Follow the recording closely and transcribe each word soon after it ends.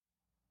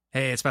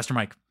Hey, it's Pastor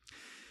Mike.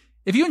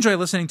 If you enjoy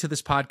listening to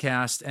this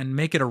podcast and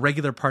make it a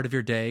regular part of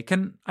your day,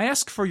 can I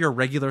ask for your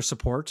regular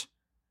support?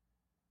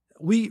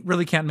 We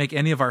really can't make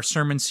any of our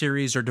sermon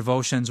series or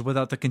devotions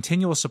without the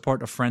continual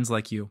support of friends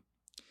like you.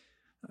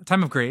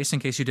 Time of Grace, in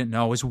case you didn't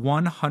know, is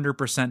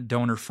 100%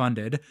 donor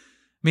funded,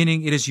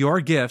 meaning it is your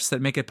gifts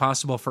that make it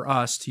possible for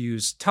us to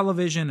use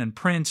television and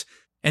print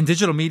and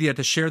digital media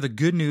to share the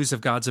good news of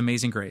God's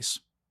amazing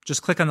grace.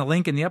 Just click on the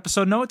link in the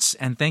episode notes,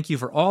 and thank you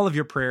for all of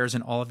your prayers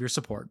and all of your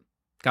support.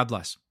 God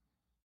bless.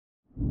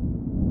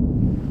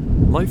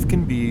 Life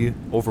can be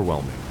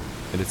overwhelming,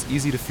 and it's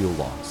easy to feel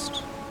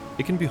lost.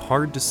 It can be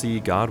hard to see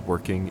God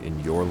working in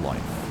your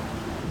life,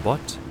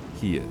 but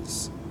He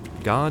is.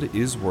 God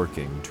is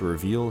working to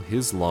reveal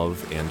His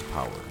love and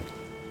power.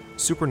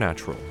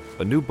 Supernatural,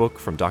 a new book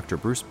from Dr.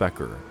 Bruce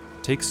Becker,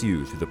 takes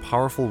you through the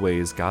powerful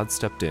ways God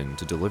stepped in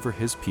to deliver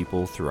His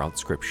people throughout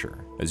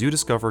Scripture. As you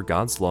discover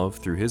God's love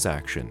through His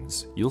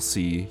actions, you'll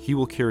see He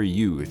will carry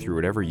you through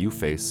whatever you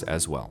face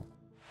as well.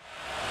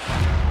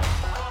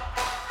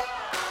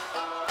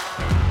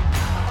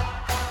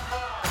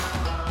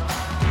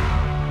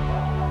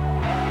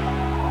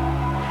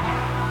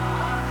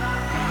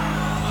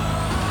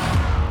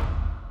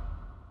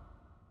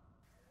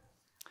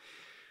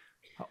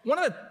 One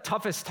of the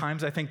toughest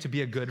times, I think, to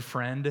be a good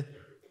friend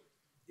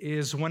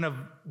is when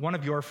one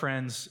of your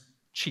friends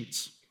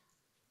cheats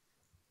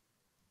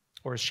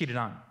or is cheated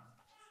on.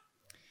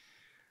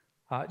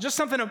 Just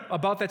something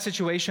about that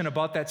situation,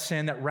 about that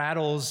sin that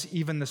rattles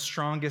even the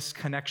strongest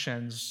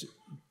connections.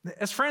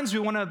 As friends, we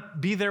want to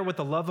be there with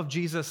the love of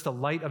Jesus, the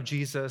light of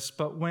Jesus,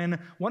 but when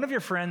one of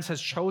your friends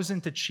has chosen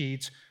to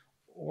cheat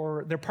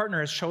or their partner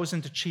has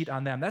chosen to cheat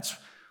on them, that's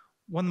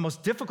one of the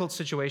most difficult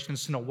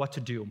situations to know what to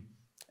do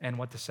and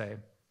what to say.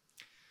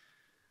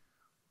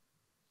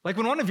 Like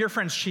when one of your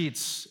friends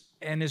cheats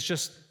and is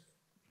just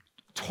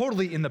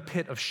totally in the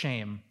pit of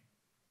shame,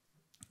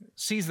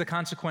 sees the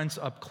consequence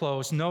up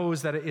close,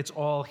 knows that it's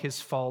all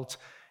his fault,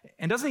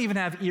 and doesn't even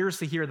have ears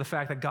to hear the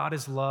fact that God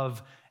is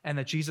love and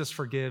that Jesus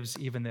forgives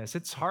even this.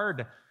 It's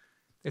hard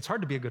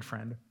to be a good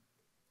friend.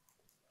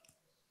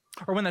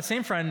 Or when that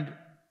same friend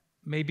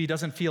maybe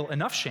doesn't feel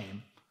enough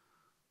shame,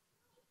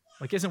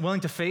 like isn't willing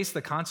to face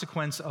the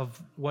consequence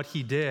of what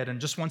he did and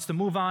just wants to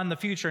move on in the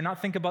future,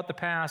 not think about the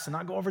past and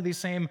not go over these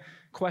same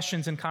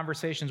questions and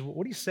conversations.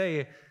 What do you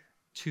say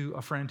to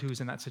a friend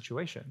who's in that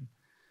situation?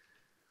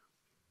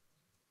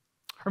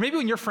 Or maybe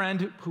when your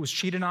friend who was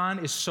cheated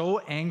on is so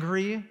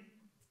angry,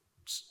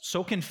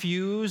 so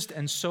confused,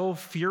 and so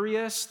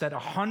furious that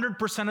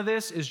 100% of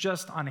this is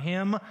just on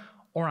him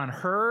or on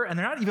her, and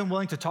they're not even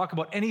willing to talk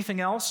about anything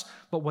else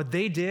but what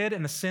they did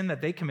and the sin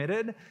that they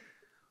committed.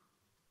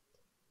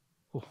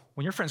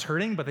 When your friend's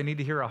hurting, but they need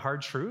to hear a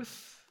hard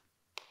truth,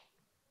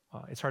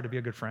 it's hard to be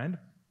a good friend.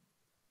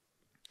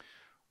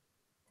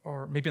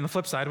 Or maybe on the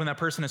flip side, when that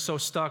person is so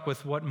stuck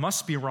with what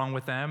must be wrong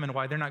with them and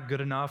why they're not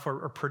good enough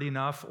or pretty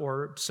enough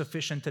or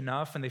sufficient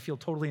enough, and they feel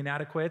totally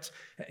inadequate,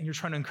 and you're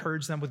trying to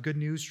encourage them with good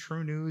news,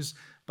 true news,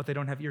 but they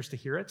don't have ears to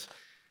hear it,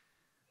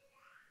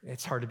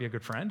 it's hard to be a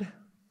good friend.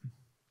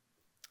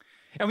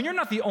 And when you're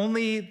not the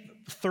only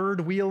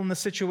third wheel in the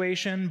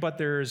situation, but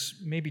there's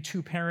maybe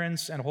two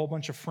parents and a whole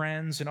bunch of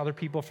friends and other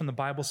people from the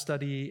Bible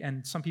study,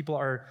 and some people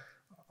are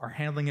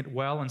handling it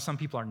well and some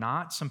people are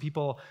not. Some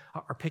people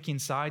are picking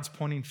sides,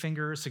 pointing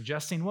fingers,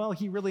 suggesting, well,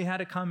 he really had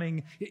it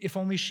coming, if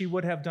only she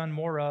would have done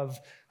more of.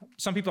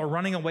 Some people are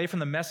running away from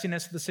the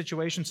messiness of the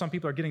situation. Some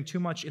people are getting too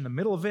much in the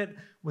middle of it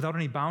without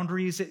any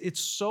boundaries. It's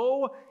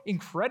so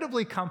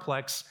incredibly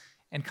complex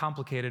and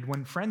complicated.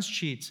 When friends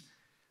cheat,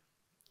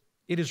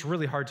 it is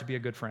really hard to be a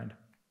good friend.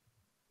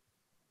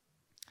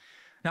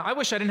 Now, I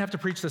wish I didn't have to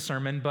preach this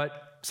sermon,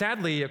 but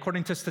sadly,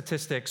 according to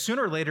statistics,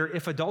 sooner or later,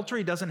 if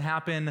adultery doesn't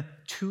happen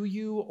to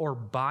you or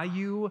by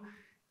you,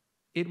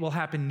 it will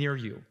happen near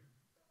you.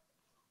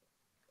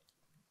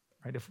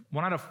 Right? If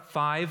 1 out of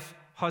 5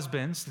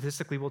 husbands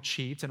statistically will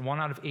cheat and 1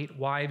 out of 8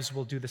 wives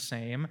will do the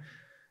same,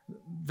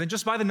 then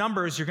just by the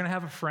numbers, you're going to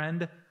have a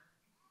friend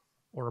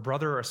or a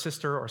brother or a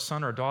sister or a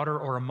son or a daughter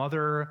or a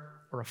mother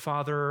or a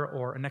father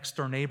or a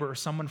next-door neighbor or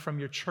someone from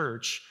your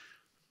church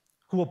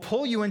who will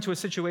pull you into a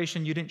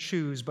situation you didn't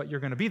choose, but you're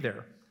going to be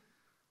there.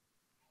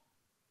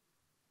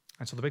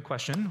 And so the big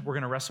question we're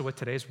going to wrestle with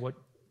today is what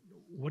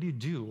do you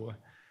do?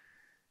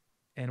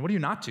 And what do you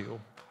not do?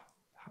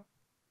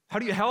 How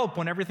do you help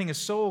when everything is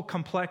so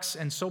complex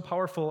and so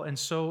powerful and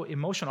so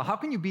emotional? How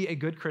can you be a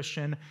good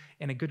Christian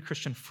and a good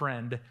Christian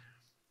friend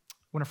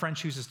when a friend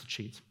chooses to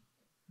cheat?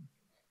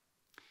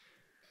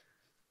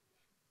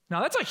 Now,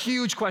 that's a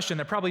huge question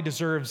that probably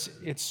deserves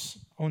its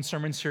own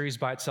sermon series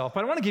by itself,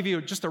 but I want to give you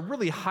just a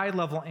really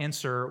high-level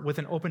answer with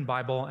an open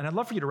Bible, and I'd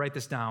love for you to write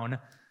this down.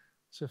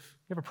 So if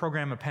you have a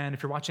program, a pen,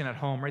 if you're watching at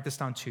home, write this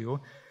down too.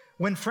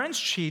 When friends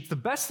cheat, the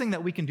best thing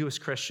that we can do as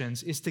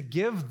Christians is to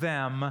give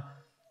them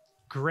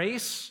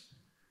grace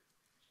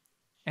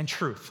and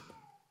truth.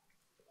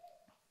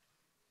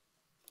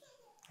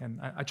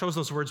 And I chose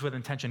those words with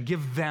intention.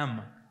 Give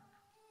them.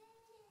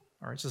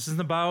 All right, so this isn't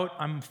about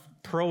I'm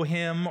pro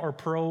him or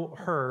pro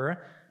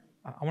her.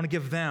 I want to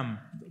give them,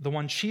 the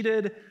one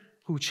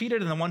who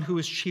cheated and the one who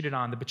was cheated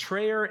on, the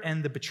betrayer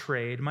and the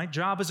betrayed. My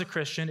job as a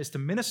Christian is to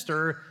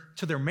minister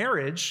to their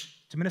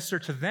marriage, to minister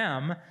to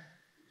them.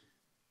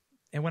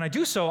 And when I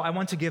do so, I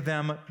want to give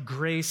them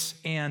grace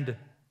and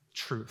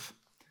truth.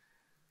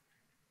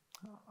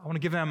 I want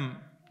to give them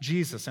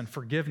Jesus and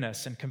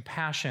forgiveness and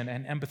compassion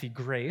and empathy,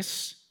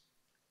 grace.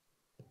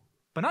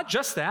 But not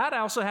just that, I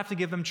also have to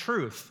give them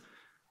truth,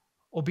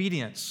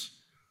 obedience,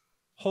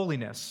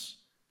 holiness,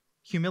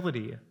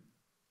 humility,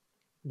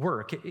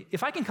 work.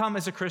 If I can come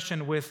as a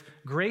Christian with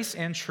grace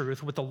and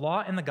truth, with the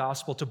law and the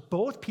gospel to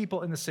both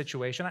people in the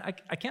situation,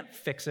 I can't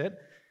fix it,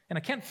 and I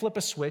can't flip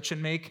a switch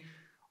and make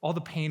all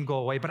the pain go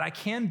away, but I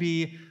can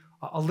be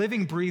a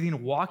living,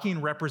 breathing, walking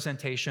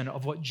representation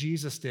of what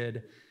Jesus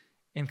did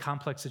in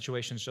complex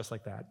situations just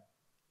like that.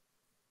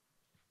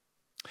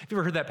 Have you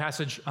ever heard that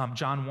passage,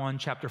 John 1,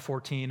 chapter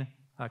 14,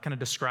 kind of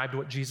described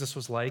what Jesus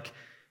was like?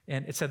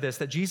 And it said this,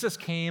 that Jesus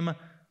came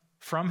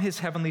from his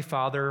heavenly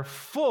Father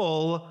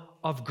full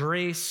of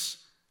grace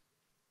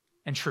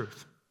and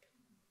truth.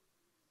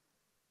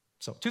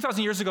 So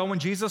 2,000 years ago when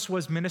Jesus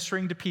was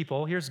ministering to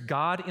people, here's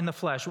God in the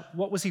flesh.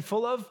 What was he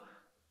full of?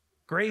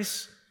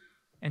 Grace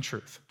and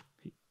truth.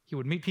 He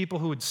would meet people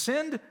who had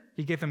sinned.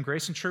 He gave them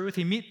grace and truth.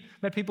 He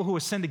met people who were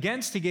sinned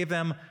against. He gave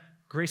them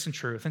grace and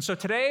truth. And so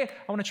today,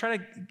 I want to try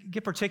to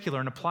get particular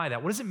and apply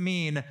that. What does it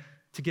mean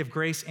to give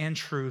grace and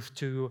truth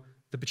to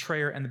the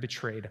betrayer and the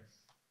betrayed?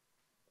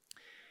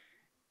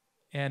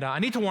 And I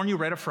need to warn you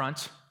right up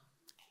front.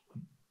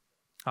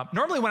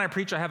 Normally when I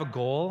preach, I have a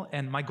goal,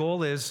 and my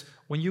goal is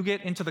when you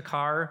get into the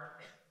car,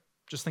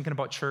 just thinking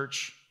about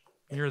church,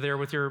 and you're there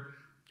with your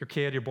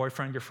kid, your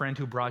boyfriend, your friend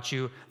who brought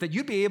you, that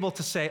you'd be able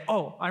to say,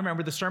 oh, I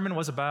remember the sermon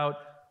was about,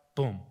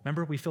 boom.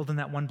 Remember we filled in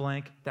that one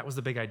blank? That was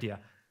the big idea.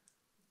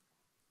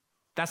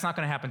 That's not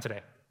going to happen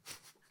today.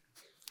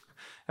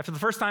 After the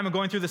first time of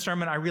going through the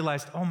sermon, I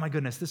realized, oh my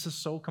goodness, this is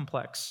so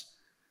complex.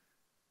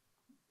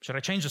 Should I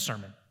change the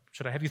sermon?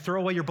 Should I have you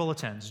throw away your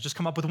bulletins? Just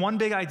come up with one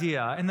big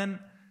idea? And then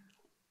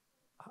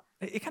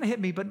it kind of hit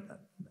me, but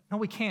no,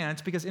 we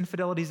can't, because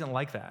infidelity isn't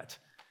like that.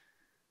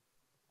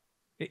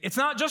 It's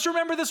not just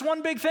remember this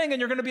one big thing and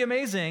you're going to be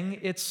amazing.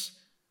 It's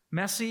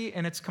messy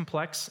and it's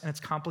complex and it's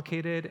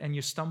complicated and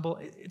you stumble.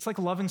 It's like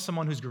loving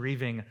someone who's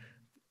grieving.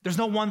 There's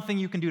no one thing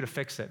you can do to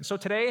fix it. And so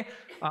today,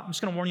 I'm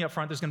just going to warn you up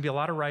front, there's going to be a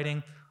lot of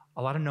writing,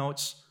 a lot of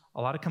notes,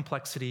 a lot of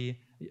complexity.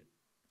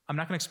 I'm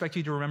not going to expect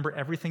you to remember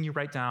everything you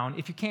write down.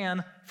 If you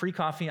can, free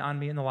coffee on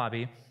me in the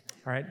lobby,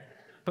 all right?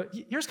 But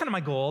here's kind of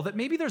my goal, that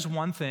maybe there's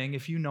one thing,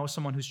 if you know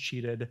someone who's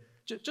cheated,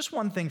 just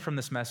one thing from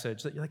this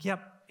message that you're like,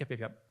 yep,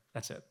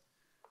 that's it.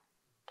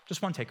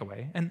 Just one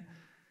takeaway. And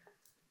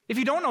if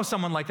you don't know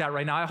someone like that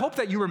right now, I hope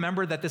that you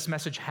remember that this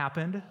message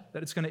happened,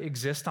 that it's going to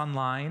exist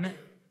online,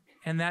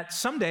 and that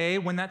someday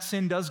when that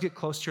sin does get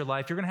close to your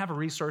life, you're going to have a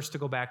resource to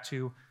go back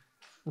to,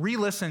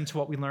 re-listen to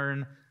what we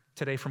learn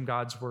today from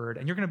God's word,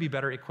 and you're going to be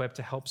better equipped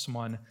to help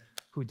someone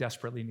who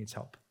desperately needs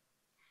help.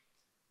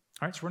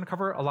 All right, so we're going to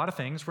cover a lot of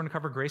things. We're going to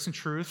cover grace and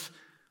truth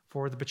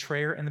for the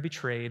betrayer and the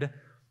betrayed.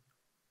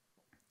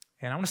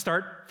 And I want to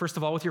start, first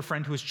of all, with your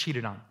friend who was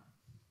cheated on.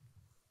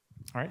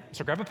 All right,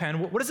 so grab a pen.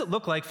 What does it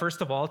look like,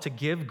 first of all, to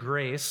give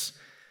grace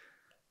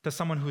to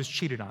someone who is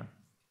cheated on?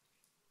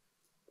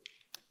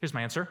 Here's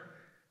my answer.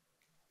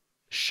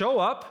 Show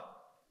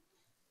up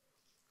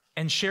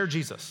and share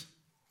Jesus.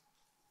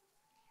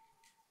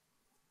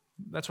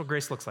 That's what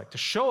grace looks like, to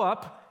show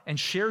up and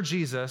share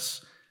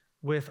Jesus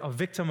with a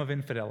victim of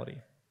infidelity.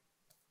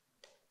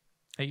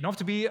 Hey, you don't have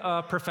to be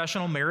a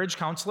professional marriage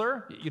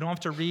counselor. You don't have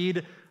to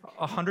read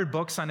 100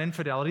 books on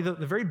infidelity. The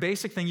very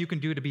basic thing you can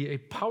do to be a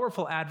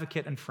powerful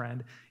advocate and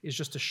friend is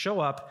just to show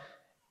up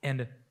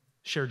and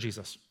share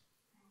Jesus.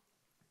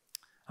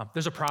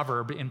 There's a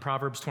proverb in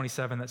Proverbs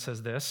 27 that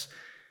says this: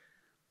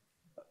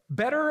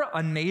 better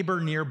a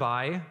neighbor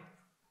nearby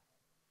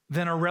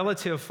than a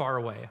relative far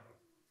away.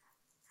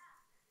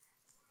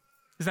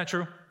 Isn't that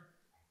true?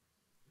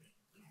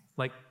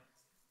 Like,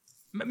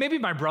 maybe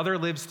my brother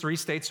lives 3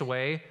 states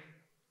away,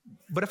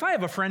 but if I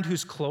have a friend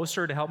who's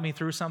closer to help me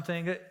through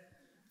something,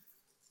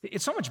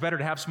 it's so much better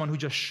to have someone who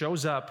just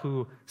shows up,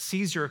 who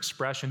sees your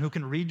expression, who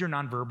can read your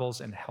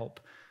nonverbals and help.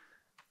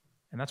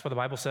 And that's why the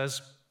Bible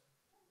says,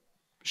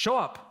 show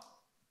up.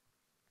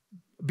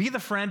 Be the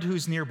friend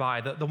who's nearby,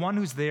 the one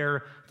who's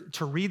there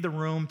to read the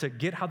room, to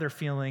get how they're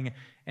feeling,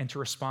 and to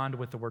respond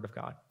with the word of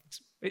God.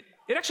 It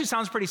actually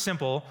sounds pretty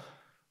simple,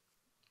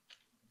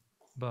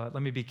 but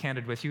let me be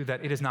candid with you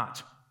that it is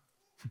not.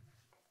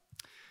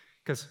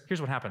 Because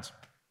here's what happens.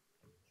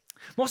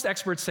 Most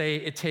experts say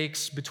it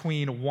takes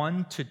between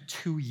 1 to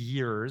 2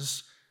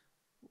 years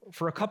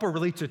for a couple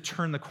really to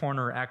turn the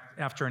corner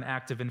after an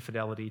act of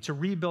infidelity, to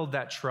rebuild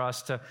that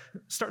trust, to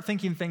start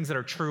thinking things that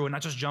are true and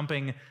not just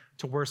jumping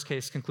to worst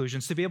case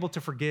conclusions, to be able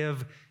to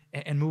forgive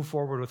and move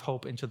forward with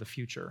hope into the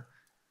future.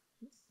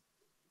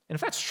 And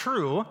if that's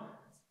true,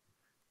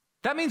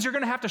 that means you're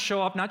going to have to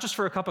show up not just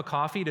for a cup of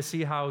coffee to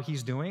see how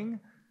he's doing,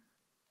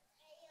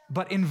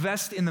 but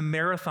invest in the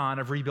marathon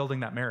of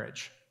rebuilding that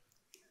marriage.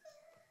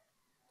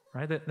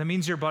 right? That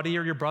means your buddy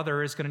or your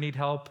brother is going to need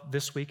help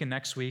this week and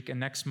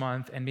next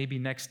month and maybe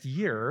next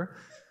year.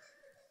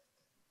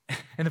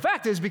 And the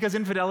fact is, because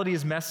infidelity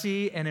is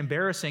messy and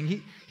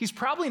embarrassing, he's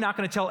probably not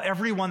going to tell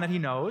everyone that he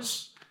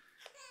knows.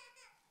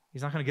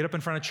 He's not going to get up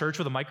in front of church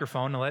with a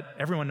microphone and let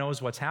everyone know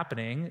what's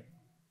happening.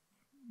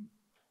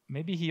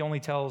 Maybe he only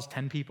tells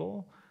 10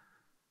 people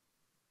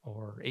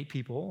or 8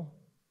 people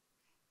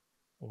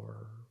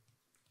or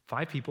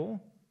 5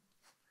 people.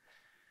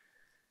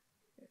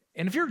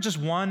 And if you're just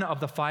one of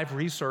the 5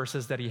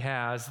 resources that he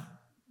has,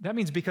 that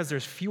means because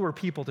there's fewer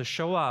people to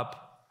show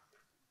up,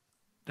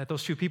 that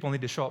those few people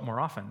need to show up more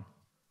often.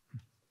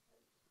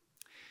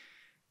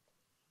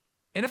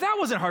 And if that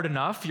wasn't hard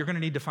enough, you're going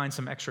to need to find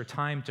some extra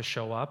time to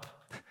show up.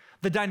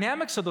 The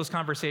dynamics of those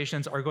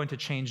conversations are going to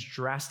change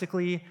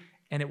drastically,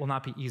 and it will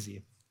not be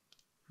easy.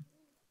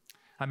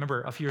 I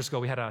remember a few years ago,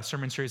 we had a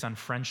sermon series on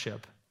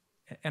friendship.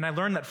 And I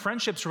learned that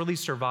friendships really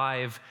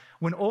survive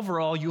when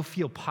overall you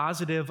feel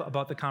positive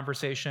about the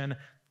conversation.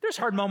 There's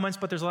hard moments,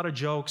 but there's a lot of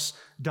jokes,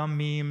 dumb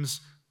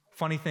memes,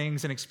 funny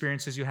things and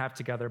experiences you have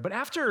together. But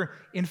after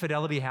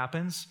infidelity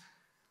happens,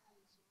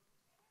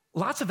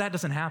 lots of that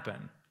doesn't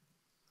happen.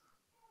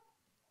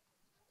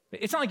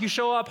 It's not like you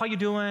show up, how you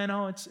doing?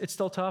 Oh, it's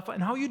still tough.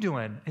 And how are you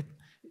doing?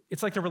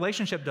 It's like the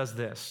relationship does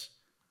this.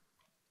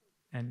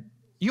 And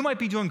you might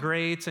be doing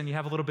great and you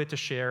have a little bit to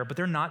share, but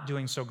they're not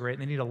doing so great.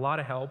 And they need a lot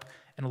of help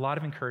and a lot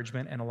of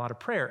encouragement and a lot of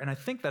prayer. And I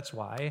think that's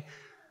why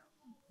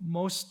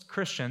most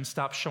Christians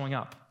stop showing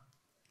up.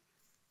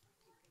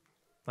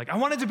 Like, I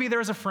wanted to be there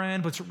as a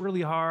friend, but it's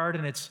really hard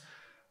and it's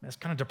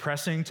kind of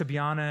depressing, to be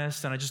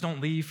honest, and I just don't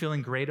leave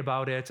feeling great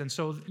about it. And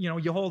so,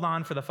 you hold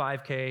on for the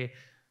 5K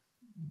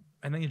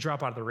and then you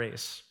drop out of the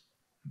race.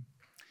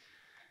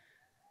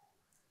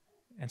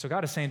 And so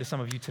God is saying to some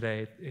of you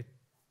today,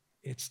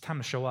 it's time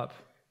to show up.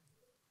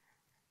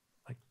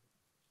 Like,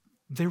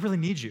 they really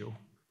need you.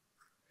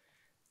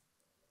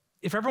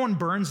 If everyone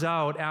burns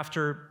out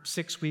after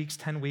 6 weeks,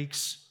 10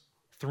 weeks,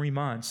 3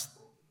 months,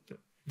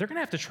 they're going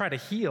to have to try to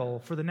heal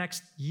for the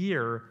next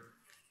year,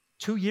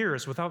 2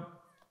 years without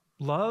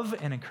love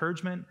and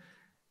encouragement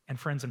and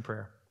friends and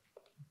prayer.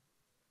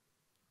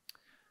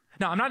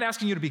 Now, I'm not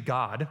asking you to be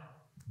God.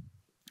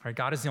 All right,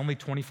 God is the only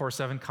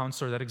 24/7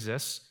 counselor that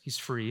exists. He's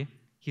free.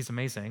 He's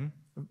amazing.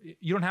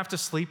 You don't have to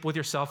sleep with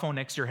your cell phone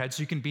next to your head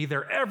so you can be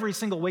there every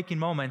single waking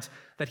moment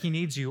that he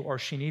needs you or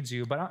she needs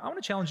you. But I want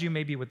to challenge you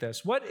maybe with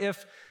this. What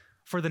if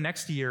for the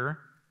next year,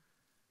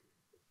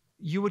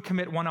 you would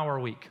commit 1 hour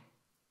a week?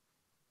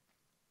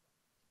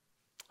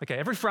 Okay,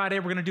 every Friday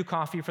we're going to do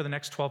coffee for the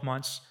next 12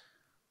 months.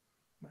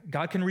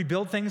 God can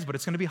rebuild things, but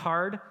it's going to be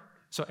hard.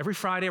 So every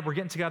Friday we're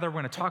getting together.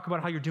 We're going to talk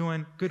about how you're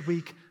doing. Good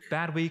week,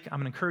 bad week. I'm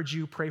going to encourage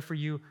you, pray for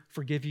you,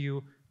 forgive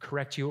you,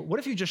 correct you. What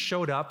if you just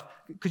showed up?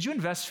 Could you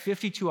invest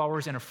 52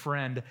 hours in a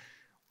friend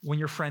when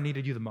your friend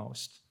needed you the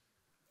most?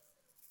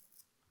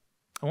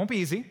 It won't be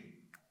easy.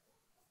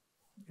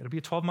 It'll be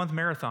a 12-month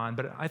marathon,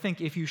 but I think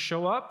if you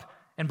show up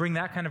and bring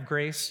that kind of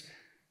grace,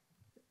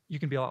 you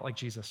can be a lot like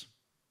Jesus.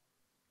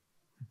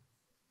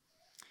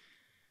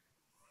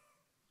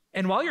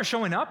 And while you're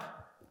showing up,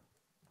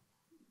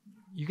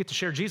 you get to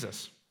share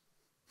Jesus.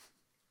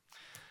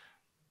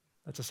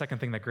 That's the second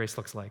thing that grace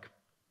looks like.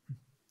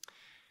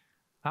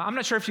 I'm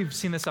not sure if you've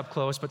seen this up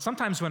close, but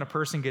sometimes when a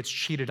person gets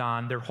cheated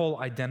on, their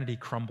whole identity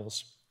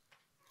crumbles.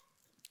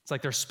 It's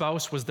like their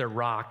spouse was their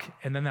rock,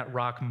 and then that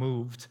rock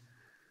moved.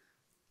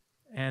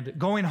 And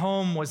going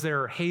home was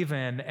their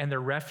haven and their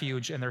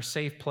refuge and their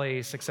safe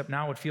place, except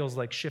now it feels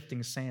like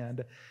shifting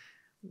sand.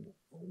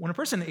 When a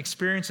person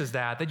experiences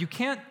that you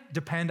can't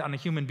depend on a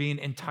human being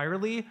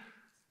entirely,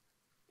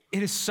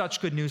 it is such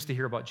good news to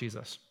hear about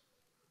Jesus.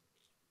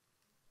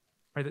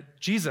 Right? That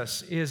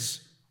Jesus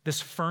is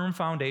this firm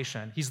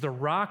foundation. He's the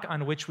rock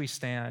on which we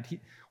stand.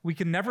 We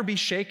can never be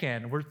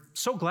shaken. We're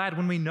so glad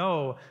when we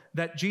know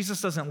that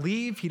Jesus doesn't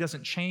leave, he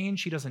doesn't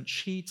change, he doesn't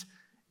cheat,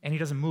 and he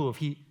doesn't move.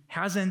 He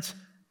hasn't,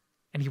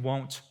 and he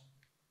won't.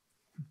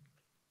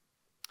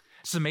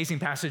 This is an amazing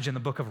passage in the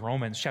book of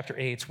Romans, chapter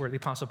 8, where the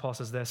Apostle Paul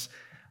says this,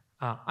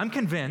 I'm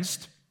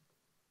convinced,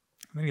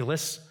 and then he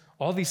lists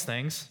all these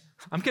things,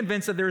 I'm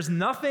convinced that there's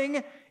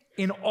nothing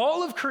in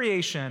all of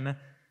creation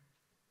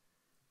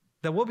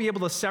that will be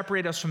able to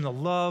separate us from the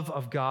love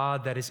of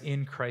God that is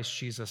in Christ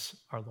Jesus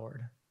our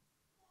Lord.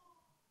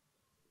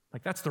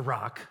 Like, that's the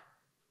rock.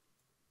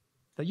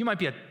 That you might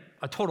be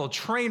a total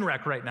train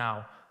wreck right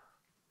now,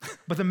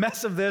 but the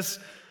mess of this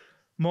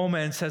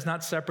moment has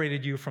not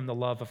separated you from the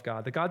love of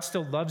God. That God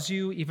still loves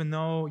you even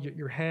though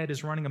your head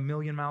is running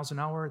 1,000,000 miles an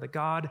hour. That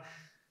God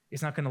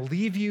is not going to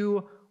leave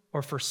you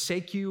or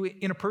forsake you.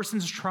 In a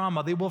person's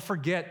trauma, they will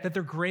forget that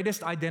their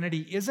greatest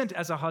identity isn't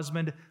as a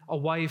husband, a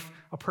wife,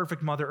 a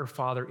perfect mother or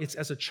father. It's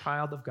as a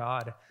child of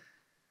God.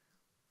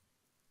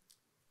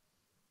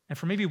 And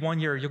for maybe 1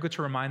 year, you'll get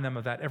to remind them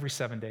of that every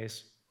 7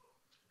 days.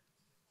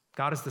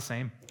 God is the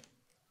same.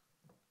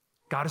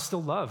 God is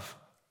still love.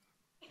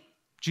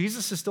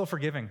 Jesus is still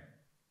forgiving.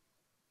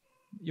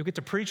 You'll get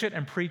to preach it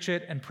and preach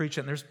it and preach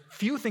it. And there's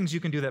few things you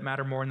can do that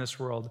matter more in this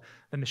world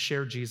than to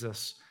share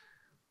Jesus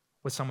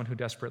with someone who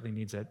desperately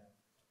needs it.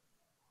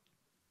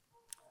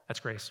 That's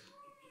grace.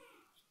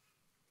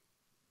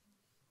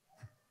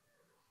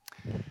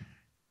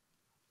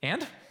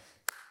 And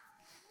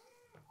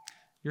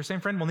your same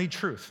friend will need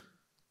truth.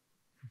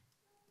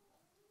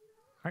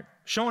 Right?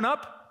 Showing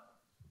up,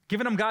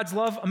 giving them God's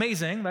love,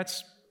 amazing.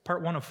 That's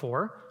part 1 of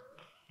 4.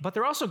 But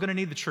they're also going to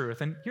need the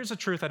truth. And here's the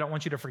truth I don't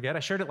want you to forget. I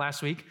shared it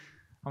last week.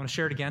 I want to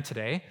share it again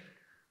today.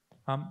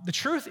 The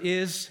truth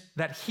is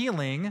that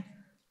healing,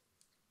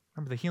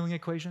 remember the healing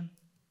equation?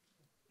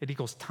 It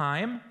equals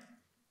time.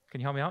 Can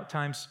you help me out?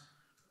 Times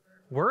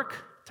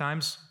work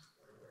times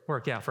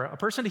work. Yeah, for a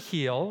person to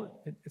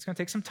heal, it's going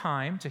to take some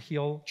time to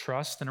heal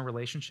trust in a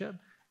relationship.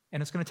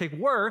 And it's going to take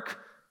work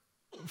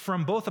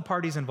from both the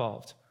parties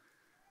involved.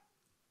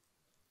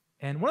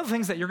 And one of the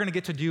things that you're going to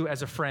get to do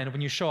as a friend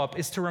when you show up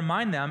is to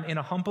remind them in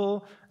a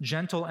humble,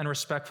 gentle, and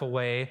respectful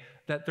way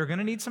that they're going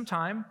to need some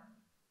time.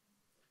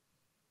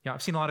 Yeah,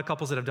 I've seen a lot of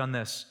couples that have done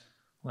this,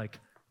 like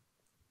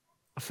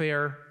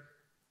affair,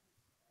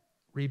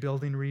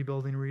 rebuilding,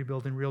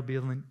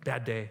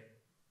 bad day.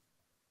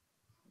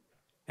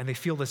 And they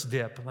feel this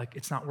dip, like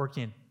it's not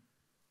working.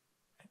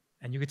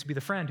 And you get to be the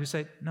friend who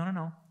say,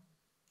 no.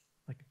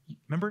 Like,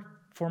 remember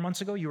 4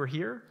 months ago you were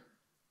here?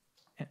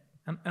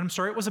 And I'm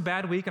sorry it was a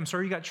bad week. I'm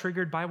sorry you got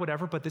triggered by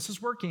whatever, but this is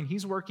working.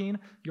 He's working.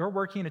 You're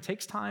working. It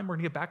takes time. We're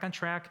going to get back on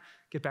track,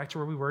 get back to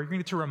where we were. You're going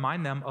to get to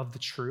remind them of the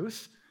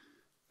truth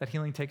that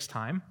healing takes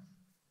time.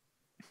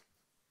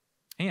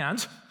 And,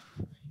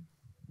 you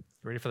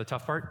ready for the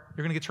tough part?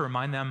 You're going to get to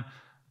remind them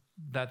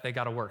that they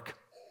got to work.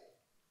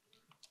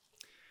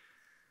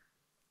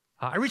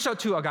 I reached out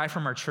to a guy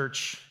from our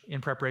church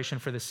in preparation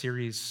for this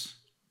series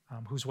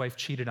whose wife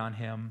cheated on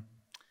him.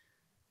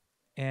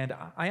 And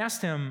I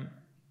asked him,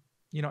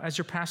 as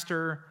your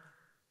pastor,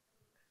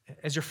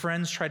 as your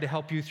friends tried to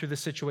help you through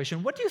this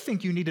situation, what do you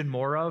think you needed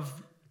more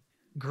of,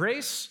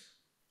 grace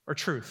or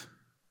truth?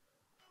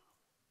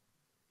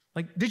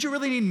 Like, did you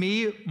really need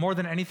me more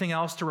than anything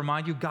else to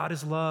remind you God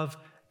is love,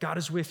 God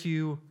is with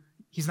you,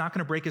 he's not going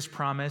to break his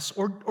promise?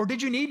 Or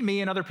did you need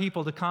me and other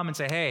people to come and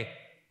say, hey,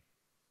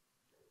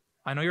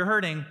 I know you're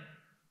hurting,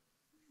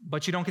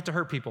 but you don't get to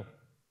hurt people.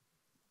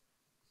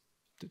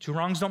 Two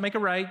wrongs don't make a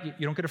right.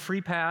 You don't get a free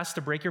pass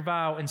to break your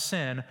vow and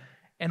sin.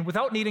 And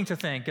without needing to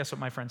think, guess what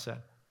my friend said?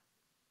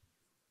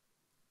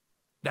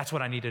 That's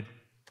what I needed.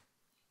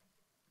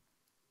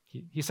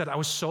 He said, I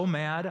was so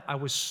mad. I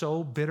was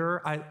so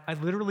bitter. I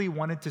literally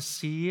wanted to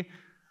see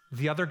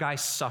the other guy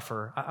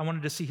suffer. I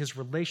wanted to see his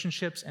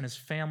relationships and his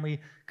family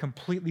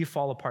completely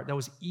fall apart. That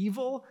was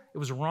evil. It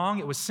was wrong.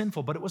 It was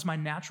sinful, but it was my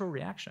natural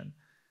reaction.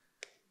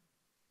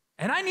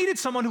 And I needed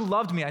someone who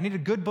loved me. I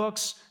needed good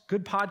books,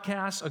 good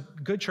podcasts, a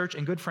good church,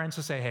 and good friends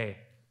to say, hey,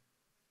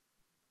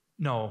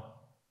 no.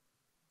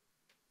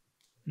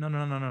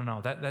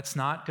 That's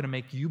not going to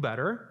make you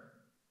better.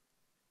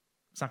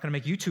 It's not going to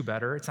make you two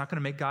better. It's not going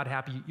to make God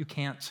happy. You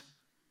can't.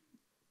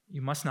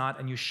 You must not,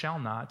 and you shall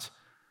not.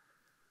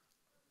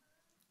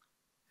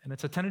 And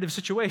it's a tentative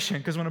situation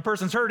because when a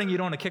person's hurting, you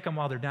don't want to kick them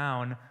while they're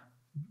down,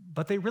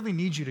 but they really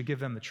need you to give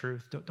them the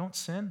truth. Don't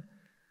sin.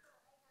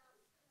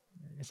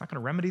 It's not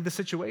going to remedy the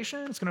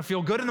situation. It's going to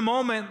feel good in the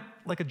moment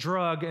like a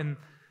drug, and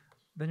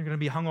then you're going to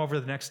be hung over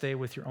the next day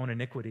with your own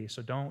iniquity.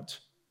 So don't.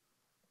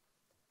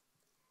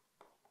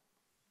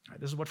 All right,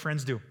 this is what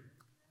friends do.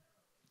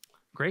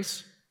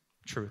 Grace,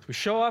 truth. We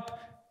show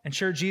up and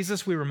share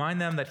Jesus. We remind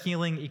them that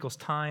healing equals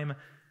time,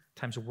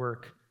 times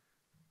work,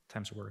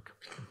 times work.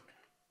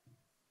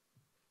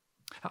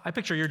 I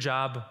picture your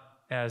job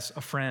as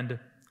a friend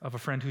of a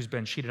friend who's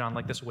been cheated on,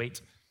 like this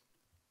weight.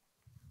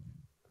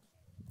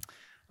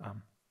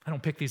 I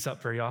don't pick these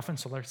up very often,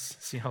 so let's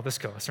see how this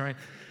goes, right?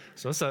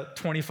 So it's a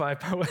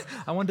 25-pound.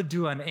 I wanted to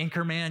do an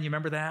anchor man. You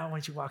remember that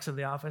when she walks into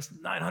the office?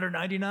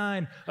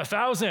 999,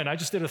 1,000. I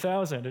just did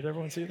 1,000. Did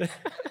everyone see that?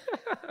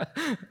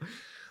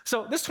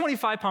 So this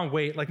 25-pound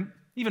weight, like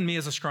even me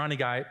as a scrawny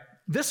guy,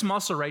 this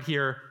muscle right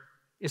here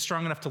is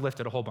strong enough to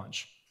lift it a whole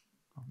bunch.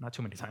 Well, not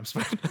too many times,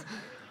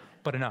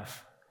 but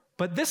enough.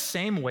 But this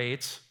same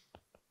weight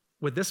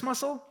with this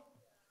muscle,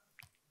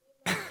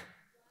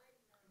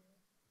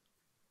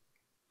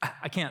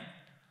 I can't.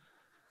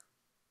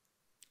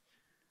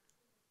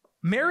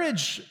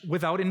 Marriage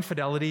without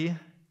infidelity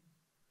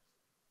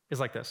is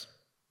like this.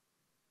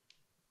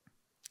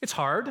 It's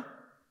hard.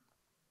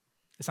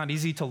 It's not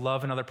easy to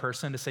love another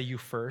person, to say you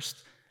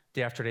first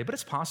day after day, but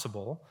it's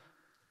possible,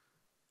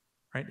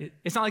 right?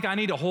 It's not like I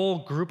need a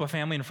whole group of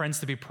family and friends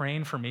to be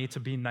praying for me to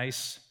be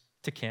nice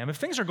to Kim. If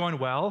things are going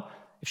well,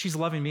 if she's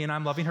loving me and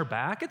I'm loving her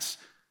back, it's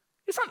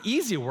not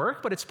easy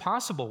work, but it's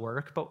possible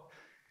work. But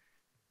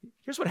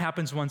here's what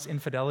happens once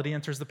infidelity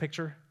enters the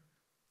picture.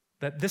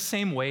 That this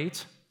same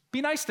weight,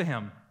 be nice to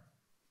him.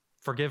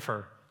 Forgive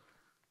her.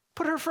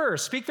 Put her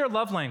first. Speak their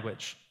love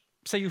language.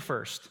 Say you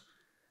first.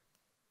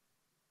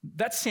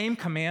 That same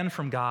command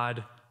from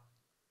God,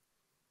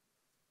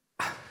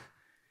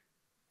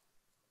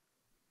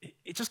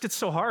 it just gets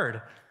so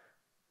hard.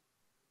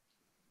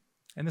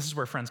 And this is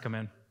where friends come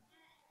in.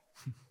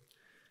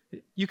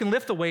 You can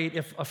lift the weight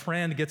if a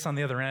friend gets on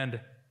the other end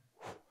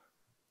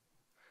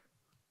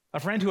A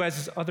friend who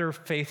has other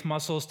faith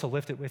muscles to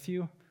lift it with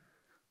you.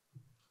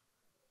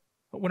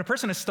 But when a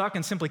person is stuck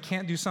and simply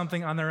can't do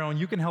something on their own,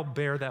 you can help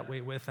bear that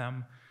weight with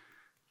them,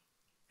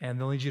 and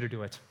they'll need you to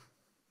do it.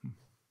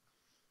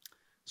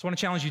 So I want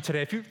to challenge you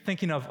today. If you're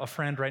thinking of a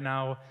friend right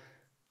now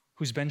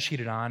who's been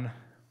cheated on,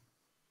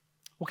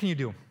 what can you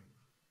do?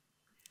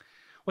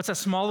 What's that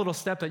small little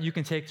step that you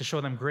can take to show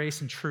them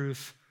grace and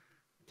truth,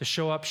 to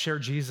show up, share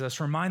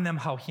Jesus, remind them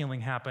how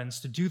healing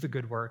happens, to do the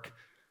good work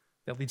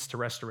that leads to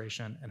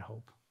restoration and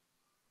hope?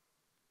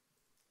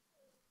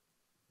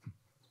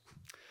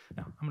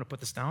 Now, I'm going to put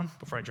this down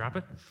before I drop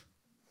it,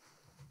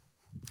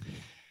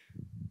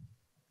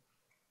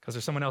 because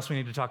there's someone else we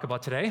need to talk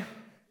about today.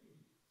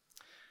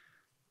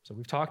 So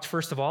we've talked,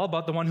 first of all,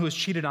 about the one who was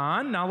cheated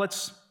on. Now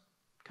let's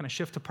kind of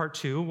shift to part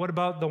two. What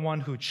about the one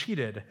who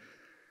cheated?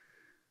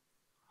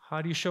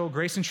 How do you show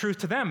grace and truth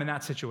to them in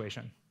that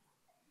situation?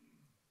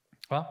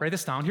 Well, write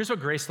this down. Here's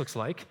what grace looks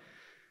like.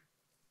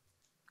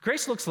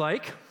 Grace looks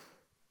like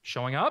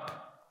showing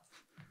up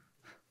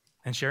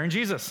and sharing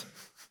Jesus.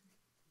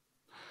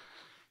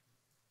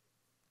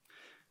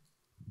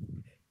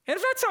 And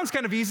if that sounds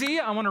kind of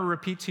easy, I want to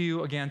repeat to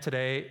you again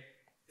today,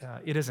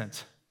 it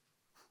isn't.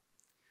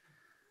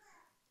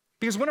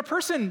 Because when a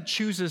person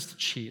chooses to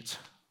cheat,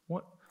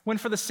 when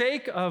for the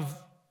sake of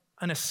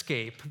an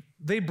escape,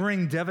 they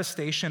bring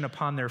devastation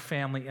upon their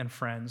family and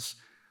friends,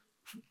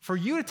 for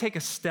you to take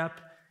a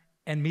step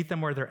and meet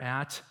them where they're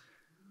at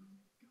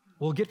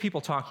will get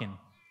people talking.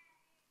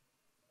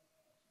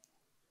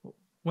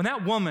 When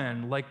that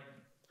woman,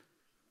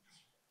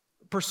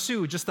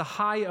 pursued just the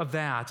high of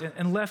that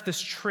and left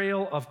this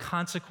trail of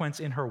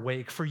consequence in her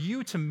wake, for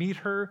you to meet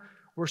her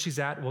where she's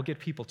at will get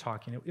people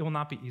talking. It will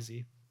not be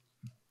easy.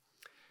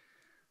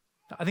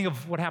 I think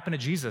of what happened to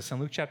Jesus in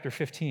Luke chapter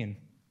 15.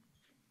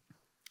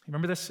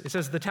 Remember this? It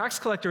says, the tax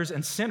collectors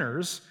and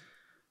sinners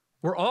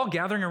were all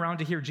gathering around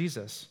to hear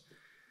Jesus.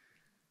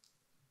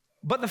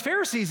 But the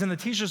Pharisees and the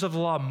teachers of the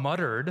law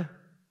muttered,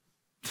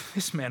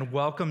 this man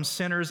welcomes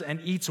sinners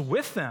and eats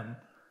with them.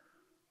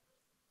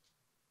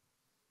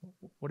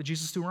 What did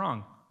Jesus do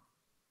wrong?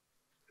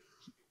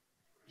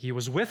 He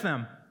was with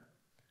them.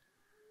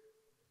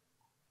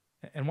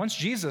 And once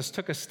Jesus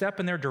took a step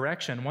in their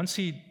direction, once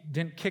he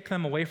didn't kick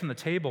them away from the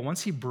table,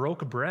 once he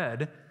broke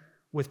bread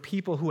with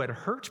people who had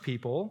hurt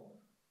people,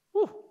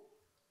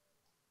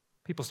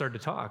 people started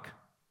to talk.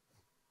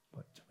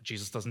 But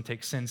Jesus doesn't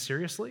take sin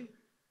seriously.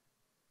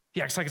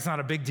 He acts like it's not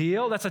a big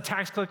deal. That's a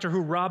tax collector who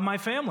robbed my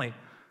family.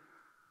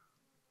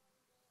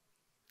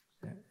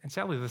 And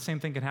sadly, the same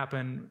thing can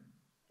happen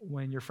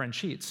when your friend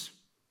cheats.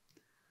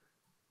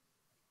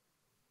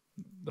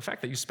 The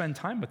fact that you spend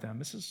time with them,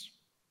 this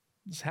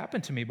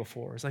happened to me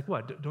before. It's like,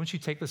 what? Don't you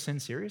take the sin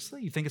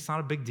seriously? You think it's not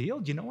a big deal?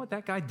 Do you know what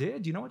that guy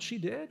did? Do you know what she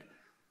did?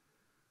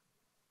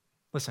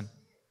 Listen,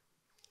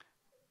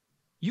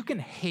 you can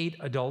hate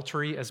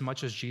adultery as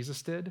much as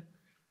Jesus did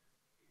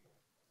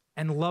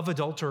and love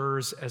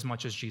adulterers as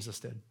much as Jesus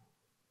did.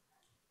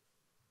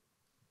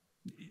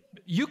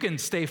 You can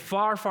stay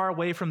far, far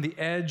away from the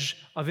edge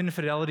of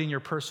infidelity in your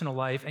personal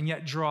life and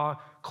yet draw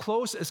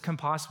close as can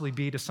possibly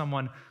be to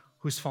someone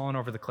who's fallen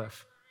over the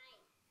cliff.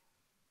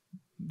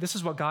 This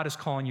is what God is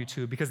calling you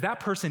to, because that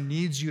person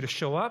needs you to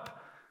show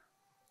up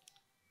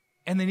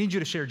and they need you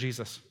to share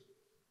Jesus.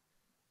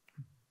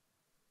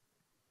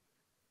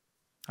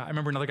 I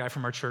remember another guy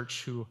from our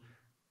church who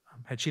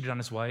had cheated on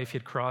his wife. He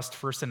had crossed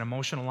first an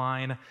emotional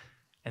line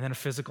and then a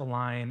physical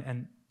line,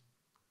 and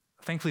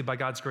thankfully, by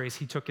God's grace,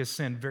 he took his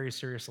sin very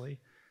seriously.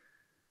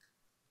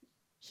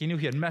 He knew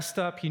he had messed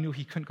up. He knew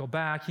he couldn't go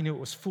back. He knew it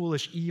was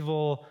foolish,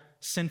 evil,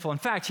 sinful. In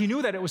fact, he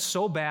knew that it was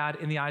so bad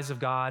in the eyes of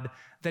God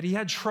that he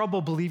had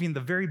trouble believing the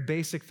very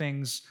basic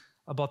things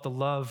about the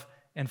love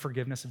and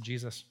forgiveness of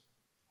Jesus.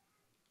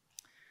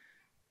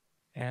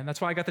 And that's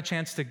why I got the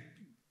chance to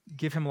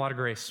give him a lot of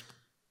grace.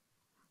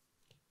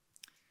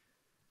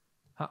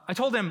 I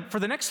told him, for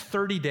the next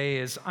 30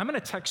 days, I'm going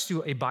to text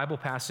you a Bible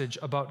passage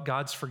about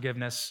God's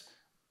forgiveness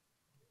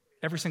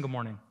every single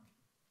morning.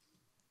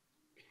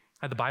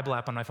 I had the Bible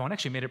app on my phone.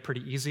 Actually made it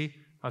pretty easy.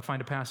 I'd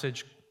find a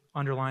passage,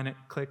 underline it,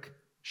 click,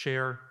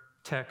 share,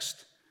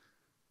 text.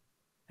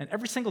 And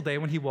every single day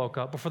when he woke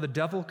up, before the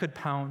devil could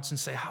pounce and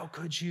say, how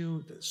could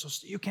you?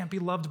 You can't be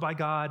loved by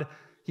God.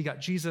 He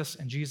got Jesus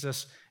and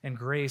Jesus and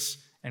grace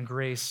and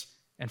grace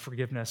and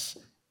forgiveness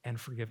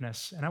and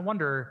forgiveness. And I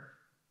wonder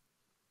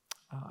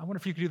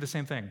if you could do the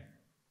same thing.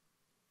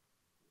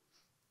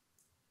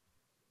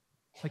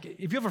 Like,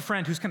 if you have a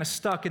friend who's kind of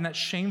stuck in that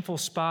shameful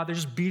spot, they're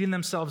just beating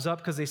themselves up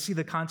because they see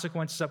the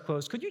consequences up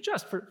close, could you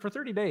just, for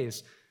 30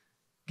 days,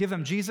 give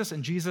them Jesus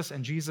and Jesus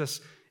and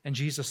Jesus and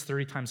Jesus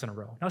 30 times in a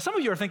row? Now, some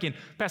of you are thinking,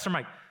 Pastor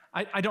Mike,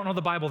 I don't know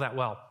the Bible that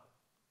well.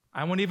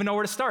 I wouldn't even know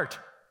where to start.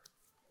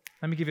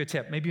 Let me give you a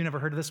tip. Maybe you've never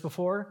heard of this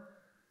before.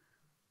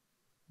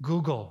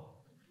 Google.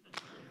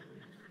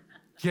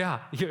 Yeah,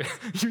 you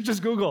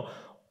just Google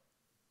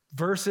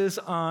verses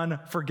on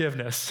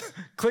forgiveness.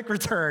 Click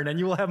return, and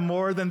you will have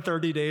more than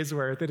 30 days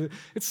worth.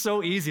 It's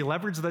so easy.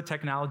 Leverage the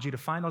technology to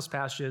find those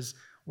passages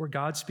where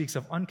God speaks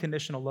of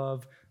unconditional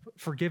love,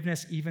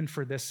 forgiveness even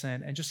for this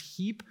sin, and just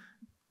heap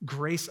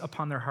grace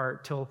upon their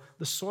heart till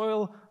the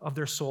soil of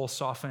their soul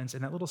softens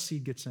and that little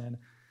seed gets in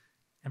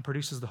and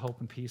produces the hope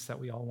and peace that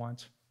we all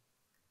want.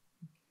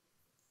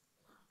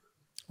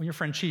 When your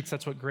friend cheats,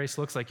 that's what grace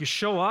looks like. You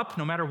show up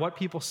no matter what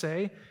people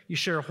say. You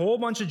share a whole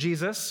bunch of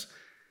Jesus.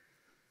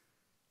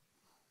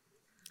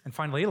 And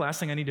finally, last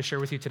thing I need to share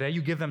with you today,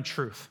 you give them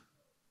truth.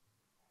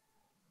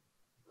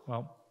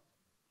 Well,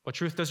 what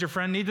truth does your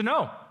friend need to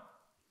know?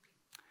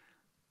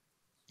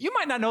 You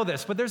might not know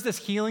this, but there's this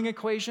healing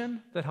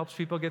equation that helps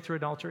people get through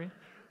adultery.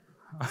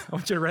 I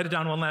want you to write it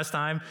down one last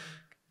time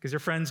because your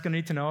friend's going to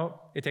need to know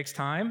it takes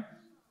time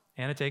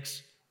and it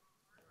takes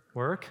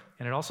work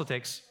and it also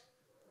takes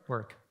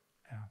work.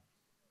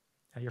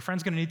 Yeah. Your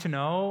friend's going to need to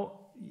know,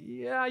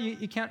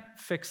 you can't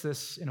fix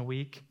this in a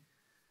week.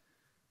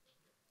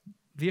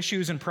 The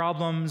issues and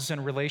problems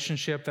and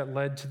relationship that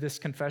led to this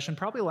confession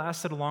probably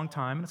lasted a long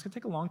time, and it's going to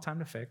take a long time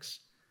to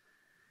fix.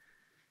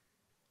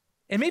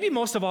 And maybe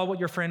most of all, what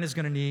your friend is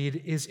going to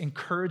need is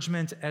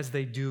encouragement as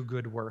they do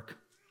good work.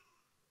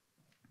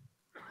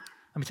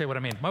 Let me tell you what I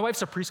mean. My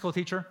wife's a preschool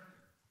teacher.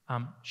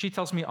 She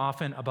tells me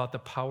often about the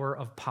power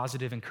of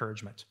positive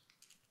encouragement.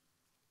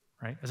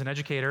 Right? As an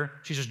educator,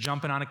 she's just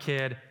jumping on a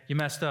kid. You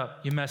messed up,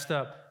 you messed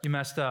up, you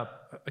messed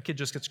up. A kid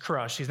just gets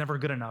crushed. He's never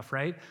good enough,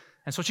 right?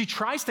 And so she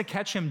tries to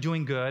catch him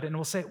doing good and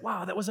will say,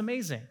 wow, that was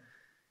amazing.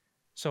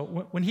 So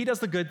when he does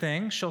the good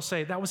thing, she'll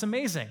say, that was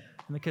amazing.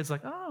 And the kid's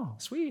like, oh,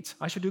 sweet,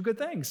 I should do good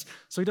things.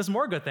 So he does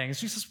more good things.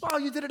 She says, wow,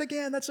 you did it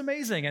again, that's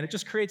amazing. And it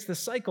just creates this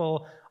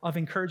cycle of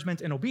encouragement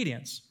and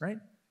obedience, right?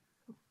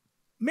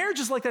 Marriage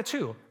is like that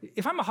too.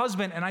 If I'm a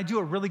husband and I do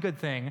a really good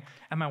thing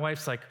and my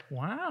wife's like,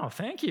 wow,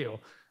 thank you.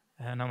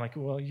 And I'm like,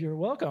 well, you're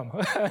welcome.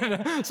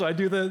 So I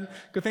do the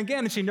good thing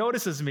again, and she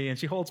notices me, and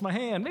she holds my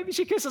hand. Maybe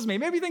she kisses me.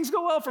 Maybe things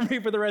go well for me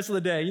for the rest of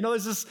the day.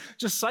 There's this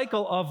just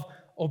cycle of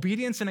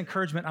obedience and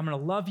encouragement. I'm going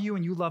to love you,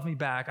 and you love me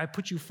back. I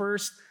put you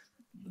first,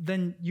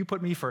 then you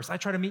put me first. I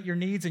try to meet your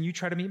needs, and you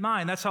try to meet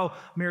mine. That's how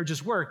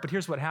marriages work. But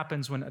here's what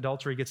happens when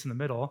adultery gets in the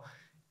middle,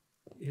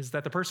 is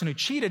that the person who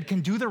cheated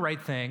can do the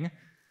right thing,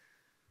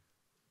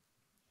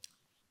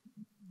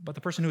 but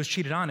the person who was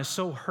cheated on is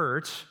so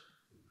hurt,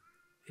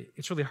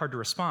 it's really hard to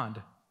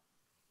respond.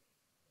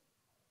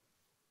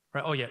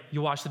 Right? Oh yeah,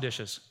 you wash the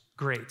dishes.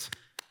 Great.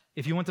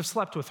 If you wouldn't have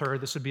slept with her,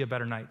 this would be a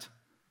better night.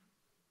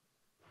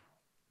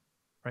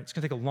 Right? It's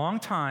going to take a long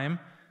time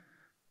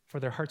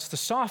for their hearts to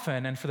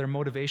soften and for their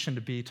motivation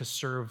to be to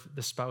serve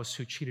the spouse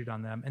who cheated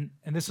on them.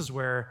 And this is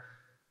where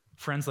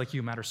friends like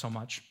you matter so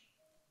much.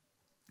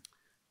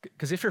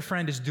 Because if your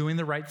friend is doing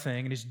the right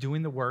thing and he's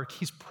doing the work,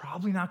 he's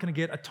probably not going to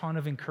get a ton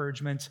of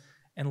encouragement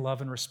and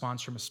love and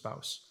response from a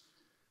spouse.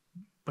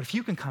 But if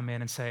you can come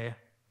in and say,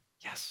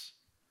 yes,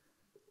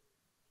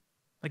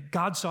 like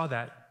God saw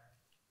that.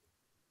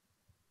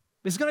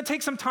 It's going to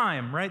take some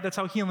time, right? That's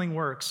how healing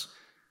works.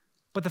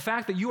 But the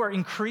fact that you are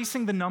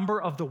increasing the number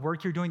of the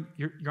work you're doing,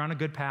 you're on a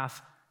good path.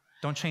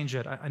 Don't change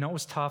it. I know it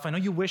was tough. I know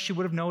you wish you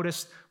would have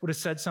noticed, would have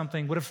said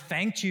something, would have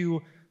thanked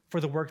you for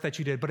the work that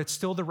you did, but it's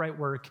still the right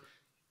work,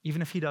 even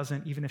if he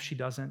doesn't, even if she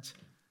doesn't.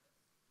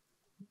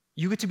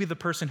 You get to be the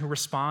person who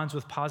responds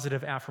with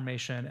positive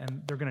affirmation,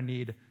 and they're going to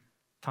need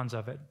tons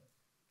of it.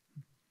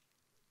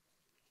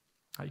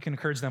 You can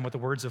encourage them with the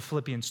words of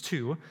Philippians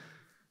 2.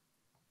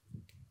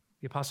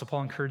 The Apostle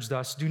Paul encouraged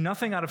us, do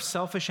nothing out of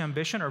selfish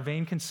ambition or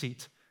vain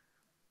conceit.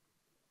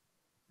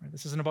 Right?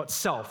 This isn't about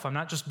self. I'm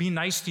not just being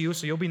nice to you,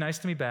 so you'll be nice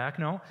to me back.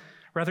 No.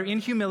 Rather, in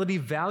humility,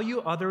 value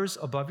others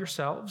above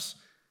yourselves,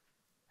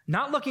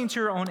 not looking to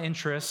your own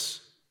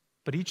interests,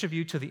 but each of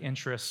you to the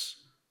interests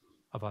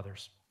of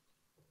others.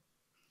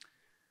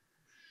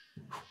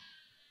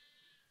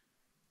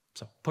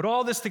 So put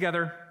all this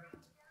together,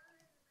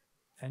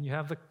 and you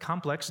have the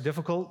complex,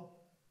 difficult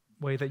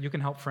way that you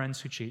can help friends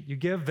who cheat. You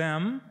give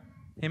them,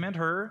 him and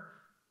her,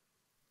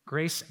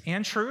 grace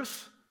and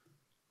truth,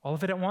 all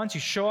of it at once. You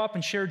show up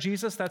and share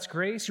Jesus, that's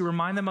grace. You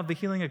remind them of the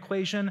healing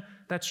equation,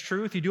 that's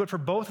truth. You do it for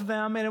both of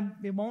them, and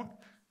it won't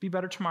be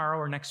better tomorrow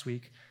or next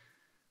week.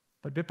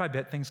 But bit by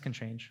bit, things can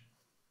change.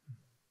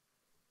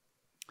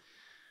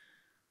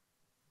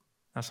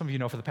 Now, some of you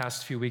know for the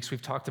past few weeks,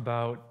 we've talked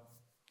about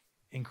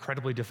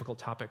incredibly difficult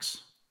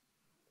topics.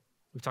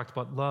 We've talked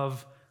about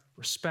love,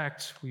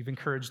 respect. We've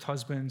encouraged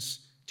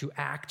husbands to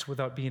act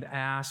without being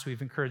asked.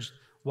 We've encouraged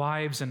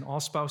wives and all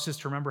spouses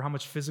to remember how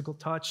much physical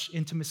touch,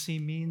 intimacy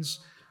means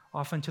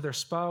often to their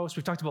spouse.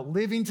 We've talked about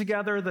living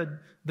together,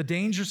 the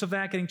dangers of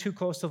that, getting too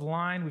close to the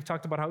line. We've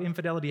talked about how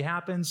infidelity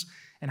happens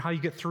and how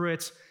you get through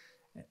it.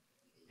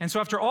 And so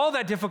after all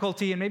that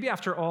difficulty, and maybe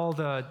after all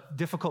the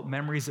difficult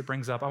memories it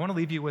brings up, I want to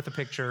leave you with a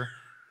picture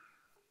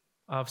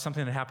of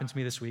something that happened to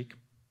me this week.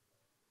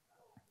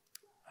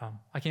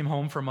 I came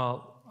home from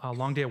a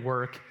long day at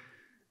work,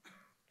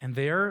 and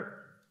there,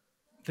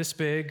 this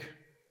big,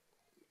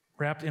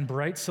 wrapped in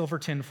bright silver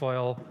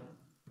tinfoil,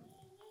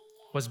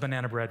 was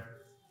banana bread.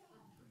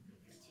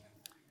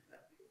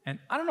 And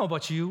I don't know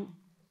about you,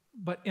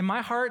 but in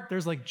my heart,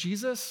 there's like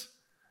Jesus.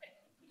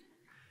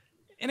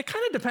 And it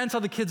kind of depends how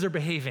the kids are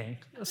behaving.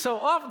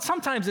 So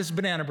sometimes it's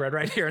banana bread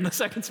right here in the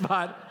second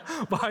spot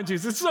behind you.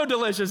 It's so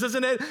delicious,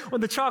 isn't it? When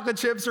the chocolate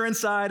chips are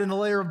inside and the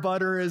layer of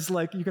butter is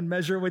like, you can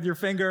measure it with your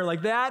finger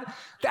like that.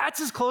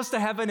 That's as close to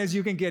heaven as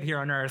you can get here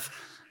on earth.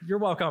 You're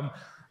welcome.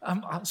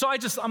 So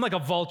I'm like a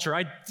vulture.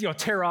 I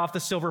tear off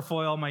the silver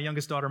foil. My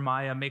youngest daughter,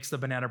 Maya, makes the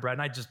banana bread.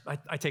 And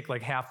I take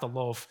like half the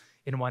loaf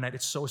in one night.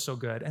 It's so, so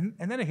good. And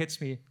then it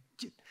hits me.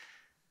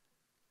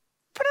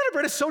 Banana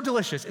bread is so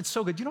delicious. It's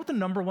so good. Do you know what the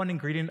number one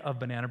ingredient of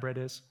banana bread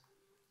is?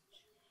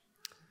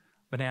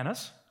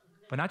 Bananas,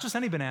 but not just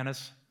any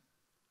bananas.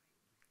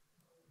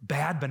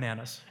 Bad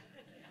bananas.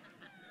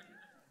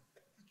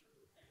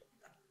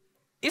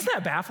 Isn't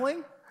that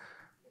baffling?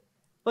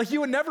 Like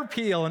you would never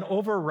peel an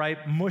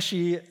overripe,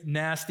 mushy,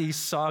 nasty,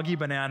 soggy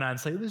banana and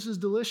say, this is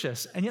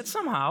delicious. And yet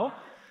somehow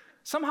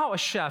a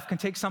chef can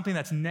take something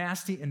that's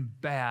nasty and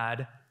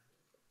bad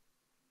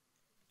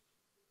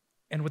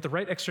and with the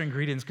right extra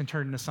ingredients can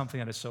turn it into something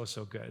that is so,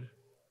 so good.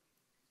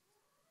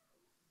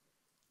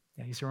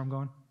 Yeah, you see where I'm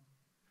going?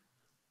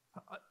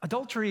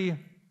 Adultery,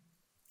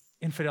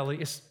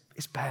 infidelity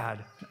is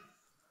bad.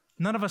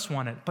 None of us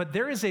want it. But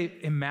there is a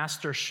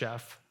master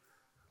chef,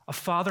 a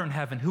Father in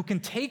heaven, who can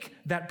take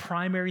that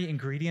primary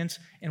ingredient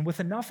and with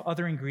enough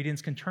other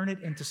ingredients can turn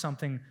it into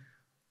something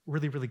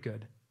really, really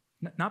good.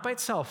 Not by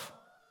itself.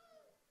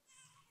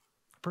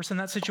 Person in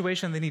that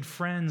situation, they need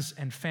friends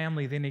and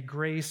family. They need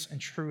grace and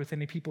truth. They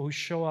need people who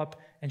show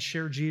up and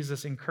share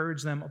Jesus,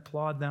 encourage them,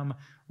 applaud them,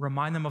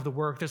 remind them of the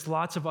work. There's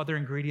lots of other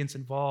ingredients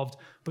involved,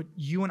 but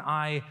you and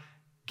I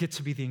get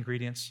to be the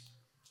ingredients.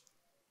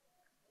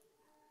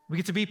 We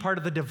get to be part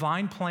of the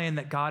divine plan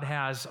that God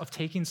has of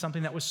taking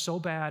something that was so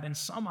bad and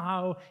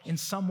somehow, in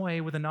some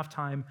way, with enough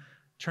time,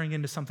 turning it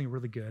into something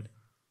really good.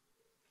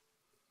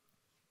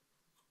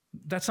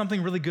 That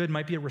something really good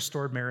might be a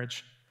restored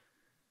marriage.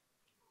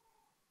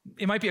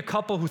 It might be a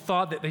couple who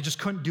thought that they just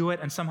couldn't do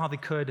it and somehow they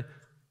could.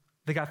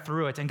 They got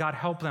through it and God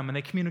helped them and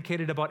they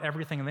communicated about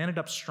everything and they ended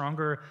up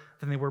stronger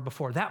than they were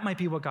before. That might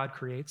be what God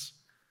creates.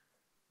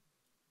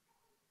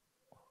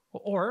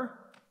 Or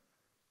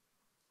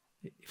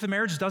if the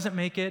marriage doesn't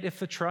make it, if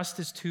the trust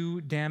is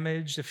too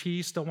damaged, if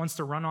he still wants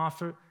to run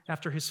off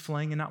after his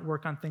fling and not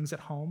work on things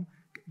at home,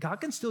 God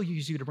can still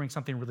use you to bring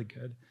something really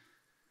good.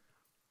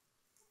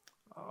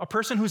 A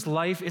person whose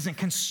life isn't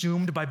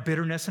consumed by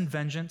bitterness and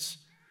vengeance,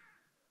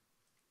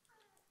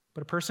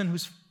 but a person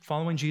who's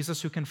following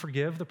Jesus who can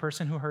forgive the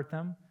person who hurt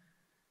them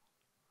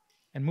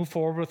and move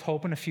forward with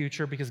hope in a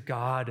future because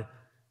God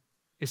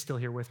is still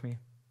here with me.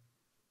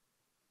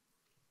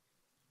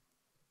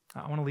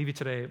 I want to leave you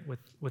today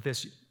with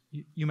this.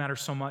 You matter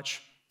so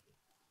much.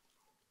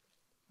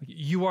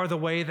 You are the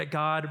way that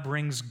God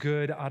brings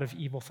good out of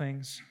evil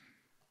things.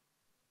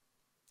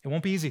 It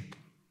won't be easy.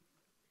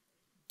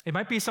 It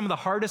might be some of the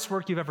hardest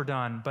work you've ever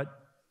done, but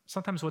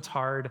sometimes what's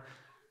hard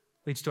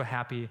leads to a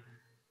happy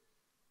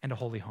and a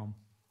holy home.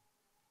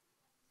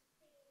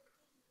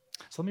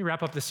 So let me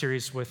wrap up this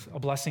series with a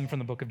blessing from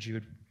the book of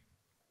Jude.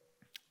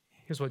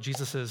 Here's what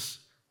Jesus'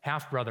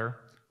 half-brother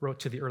wrote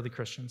to the early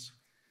Christians.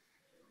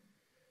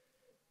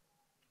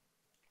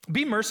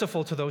 Be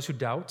merciful to those who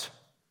doubt.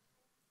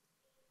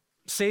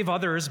 Save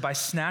others by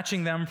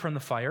snatching them from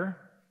the fire.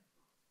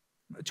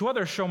 To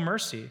others show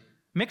mercy,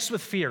 mixed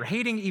with fear,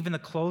 hating even the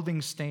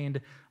clothing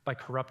stained by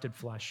corrupted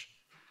flesh.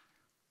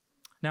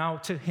 Now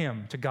to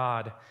him, to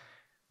God,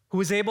 who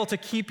is able to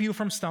keep you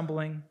from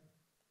stumbling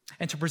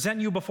and to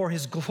present you before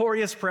his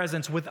glorious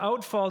presence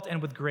without fault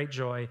and with great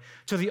joy.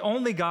 To the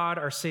only God,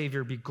 our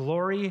Savior, be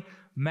glory,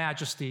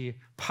 majesty,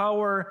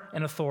 power,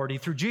 and authority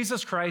through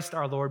Jesus Christ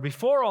our Lord,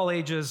 before all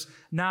ages,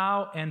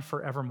 now and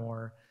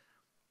forevermore.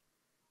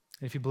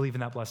 And if you believe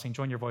in that blessing,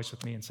 join your voice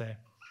with me and say,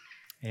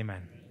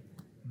 amen.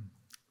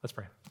 Let's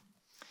pray.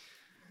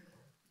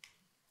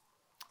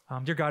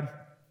 Dear God,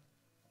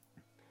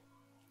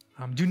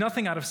 do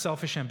nothing out of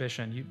selfish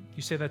ambition.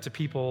 You say that to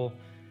people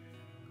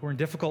who are in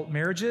difficult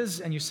marriages,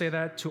 and you say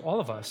that to all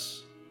of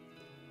us.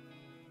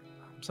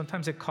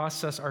 Sometimes it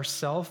costs us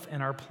ourself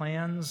and our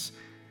plans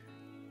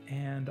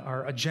and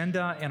our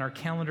agenda and our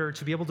calendar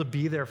to be able to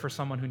be there for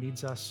someone who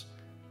needs us.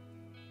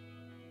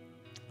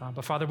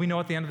 But Father, we know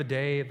at the end of the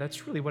day,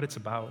 that's really what it's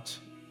about.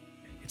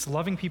 It's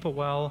loving people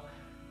well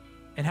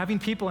and having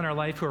people in our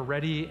life who are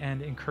ready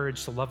and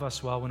encouraged to love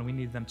us well when we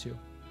need them to.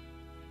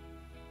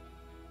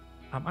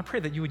 I pray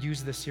that you would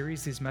use this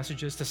series, these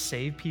messages, to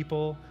save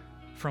people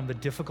from the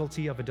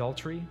difficulty of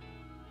adultery.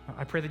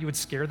 I pray that you would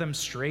scare them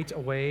straight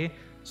away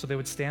so they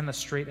would stay on the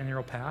straight and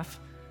narrow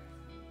path.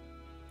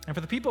 And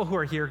for the people who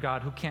are here,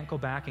 God, who can't go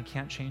back and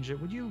can't change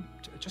it, would you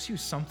just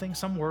use something,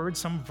 some word,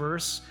 some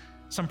verse,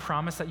 some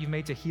promise that you've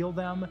made to heal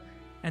them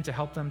and to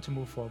help them to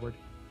move forward?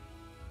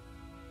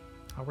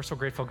 We're so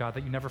grateful, God,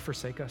 that you never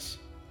forsake us.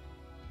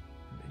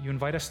 You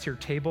invite us to your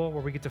table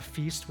where we get to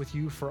feast with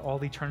you for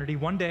all eternity.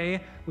 One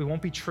day, we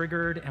won't be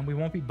triggered and we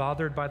won't be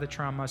bothered by the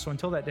trauma. So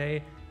until that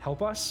day,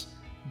 help us,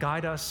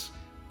 guide us,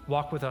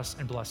 walk with us,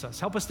 and bless us.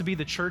 Help us to be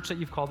the church that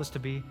you've called us to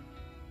be,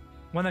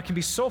 one that can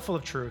be so full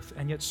of truth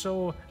and yet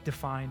so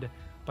defined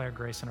by our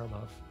grace and our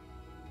love.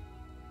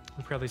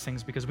 We pray all these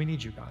things because we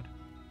need you, God.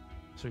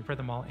 So we pray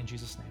them all in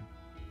Jesus' name.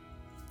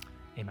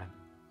 Amen.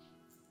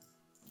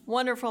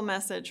 Wonderful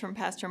message from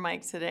Pastor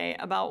Mike today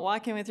about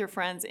walking with your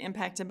friends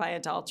impacted by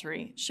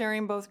adultery,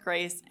 sharing both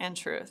grace and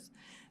truth.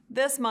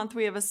 This month,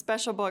 we have a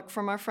special book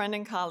from our friend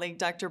and colleague,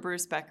 Dr.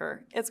 Bruce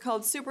Becker. It's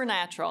called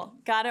Supernatural,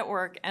 God at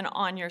Work and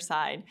On Your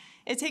Side.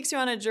 It takes you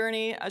on a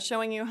journey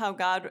showing you how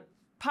God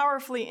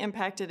powerfully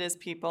impacted his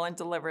people and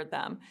delivered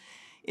them.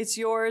 It's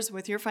yours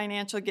with your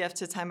financial gift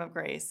to Time of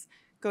Grace.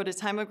 Go to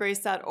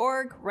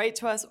timeofgrace.org, write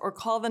to us, or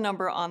call the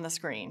number on the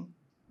screen.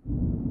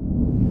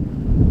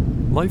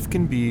 Life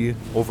can be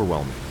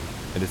overwhelming,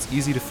 and it's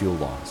easy to feel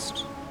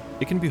lost.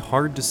 It can be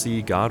hard to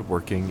see God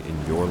working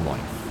in your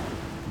life,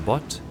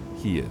 but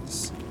He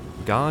is.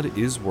 God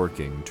is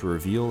working to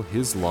reveal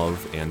His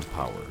love and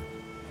power.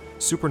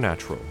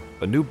 Supernatural,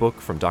 a new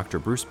book from Dr.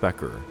 Bruce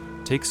Becker,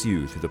 takes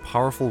you through the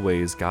powerful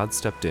ways God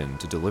stepped in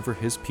to deliver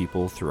His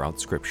people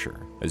throughout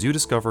Scripture. As you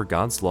discover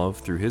God's love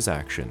through His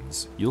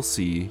actions, you'll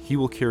see He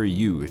will carry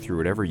you through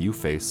whatever you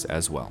face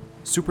as well.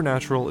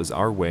 Supernatural is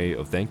our way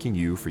of thanking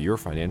you for your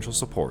financial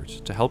support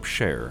to help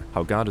share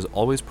how God is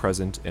always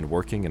present and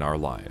working in our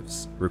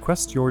lives.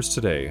 Request yours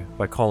today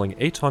by calling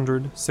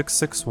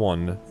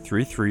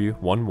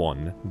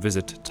 800-661-3311,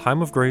 visit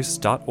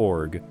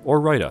timeofgrace.org, or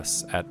write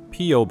us at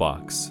P.O.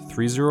 Box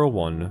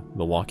 301,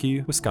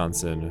 Milwaukee,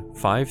 Wisconsin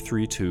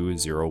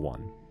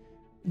 53201.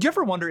 Do you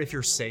ever wonder if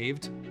you're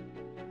saved?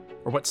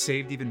 Or what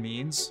saved even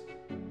means?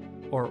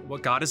 Or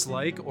what God is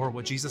like? Or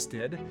what Jesus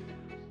did?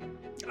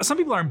 Some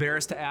people are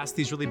embarrassed to ask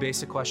these really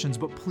basic questions,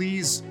 but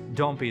please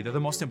don't be. They're the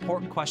most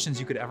important questions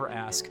you could ever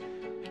ask.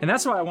 And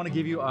that's why I want to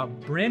give you a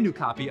brand new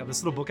copy of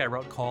this little book I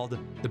wrote called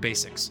The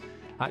Basics.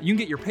 You can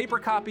get your paper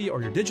copy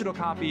or your digital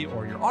copy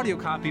or your audio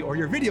copy or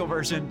your video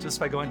version just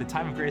by going to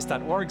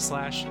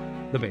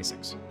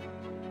timeofgrace.org/thebasics.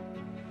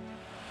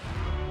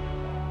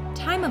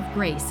 Time of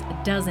Grace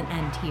doesn't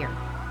end here.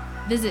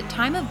 Visit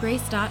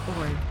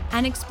timeofgrace.org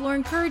and explore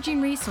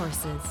encouraging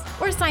resources,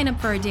 or sign up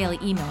for our daily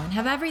email and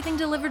have everything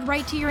delivered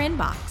right to your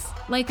inbox,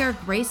 like our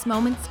Grace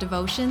Moments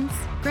devotions,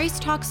 Grace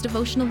Talks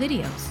devotional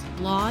videos,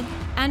 blog,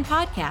 and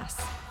podcasts.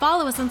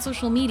 Follow us on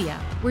social media,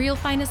 where you'll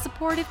find a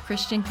supportive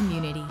Christian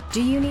community.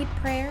 Do you need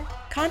prayer?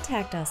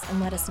 Contact us and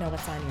let us know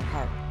what's on your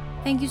heart.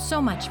 Thank you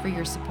so much for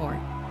your support.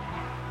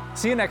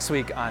 See you next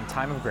week on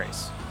Time of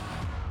Grace.